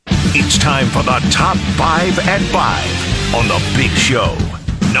It's time for the top 5 at 5 on the Big Show.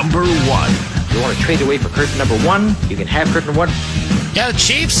 Number 1. You want to trade away for curtain number 1? You can have curtain 1. Yeah, the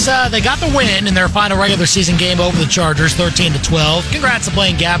Chiefs, they got the win in their final regular season game over the Chargers, 13-12. Congrats to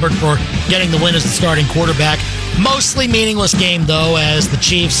Blaine Gabbert for getting the win as the starting quarterback. Mostly meaningless game, though, as the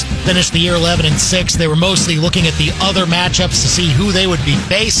Chiefs finished the year 11-6. They were mostly looking at the other matchups to see who they would be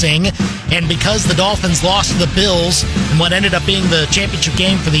facing. And because the Dolphins lost to the Bills in what ended up being the championship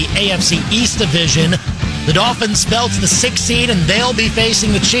game for the AFC East Division, the Dolphins fell to the 6th seed, and they'll be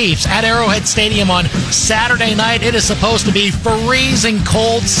facing the Chiefs at Arrowhead Stadium on Saturday night. It is supposed to be freezing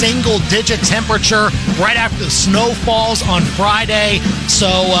cold, single-digit temperature right after the snow falls on Friday. So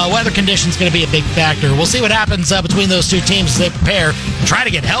weather conditions going to be a big factor. We'll see what happens between those two teams as they prepare and try to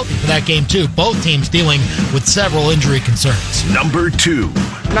get healthy for that game, too. Both teams dealing with several injury concerns. Number 2.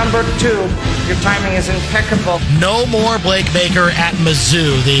 Number 2, your timing is impeccable. No more Blake Baker at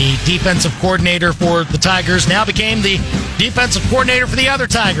Mizzou. The defensive coordinator for the Tigers now became the defensive coordinator for the other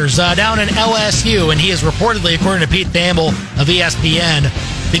Tigers down in LSU, and he is reportedly, according to Pete Thamel of ESPN,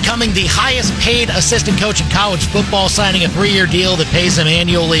 becoming the highest paid assistant coach in college football, signing a 3-year deal that pays him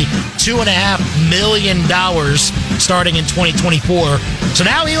annually $2.5 million starting in 2024. So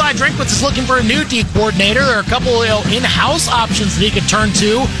now Eli Drinkwitz is looking for a new D coordinator. There are a couple in-house options that he could turn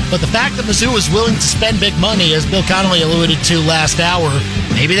to, but the fact that Mizzou is willing to spend big money, as Bill Connolly alluded to last hour,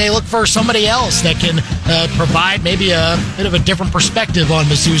 maybe they look for somebody else that can provide maybe a bit of a different perspective on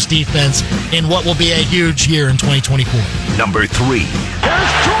Mizzou's defense in what will be a huge year in 2024. Number 3.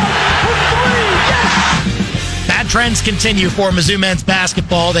 Bad trends continue for Mizzou men's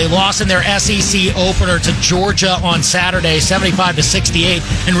basketball. They lost in their SEC opener to Georgia on Saturday,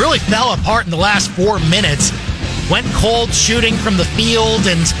 75-68, and really fell apart in the last 4 minutes. Went cold shooting from the field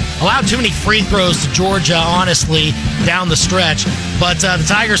and allowed too many free throws to Georgia, honestly, down the stretch. But the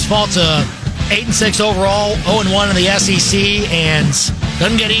Tigers fall to 8-6 overall, 0-1 in the SEC, and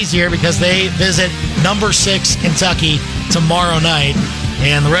doesn't get easier because they visit number 6 Kentucky tomorrow night.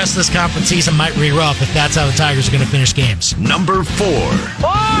 And the rest of this conference season might re-rough if that's how the Tigers are going to finish games. Number 4.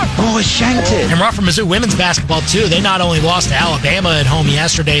 Oh, shanked it. And rough for Mizzou women's basketball, too. They not only lost to Alabama at home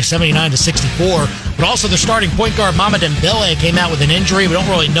yesterday, 79-64, but also their starting point guard, Mama Dembele, came out with an injury. We don't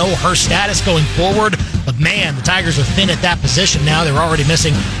really know her status going forward. But, man, the Tigers are thin at that position now. They're already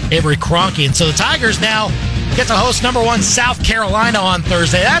missing Avery Kroenke. And so the Tigers now get to host number 1 South Carolina on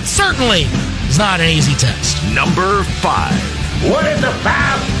Thursday. That certainly is not an easy test. Number 5. What is the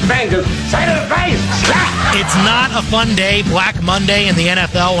 5 fingers? Say to the face. It's not a fun day, Black Monday in the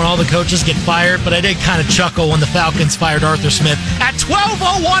NFL, when all the coaches get fired, but I did kind of chuckle when the Falcons fired Arthur Smith at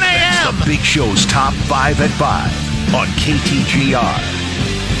 12:01 a.m. The Big Show's top 5 at 5 on KTGR.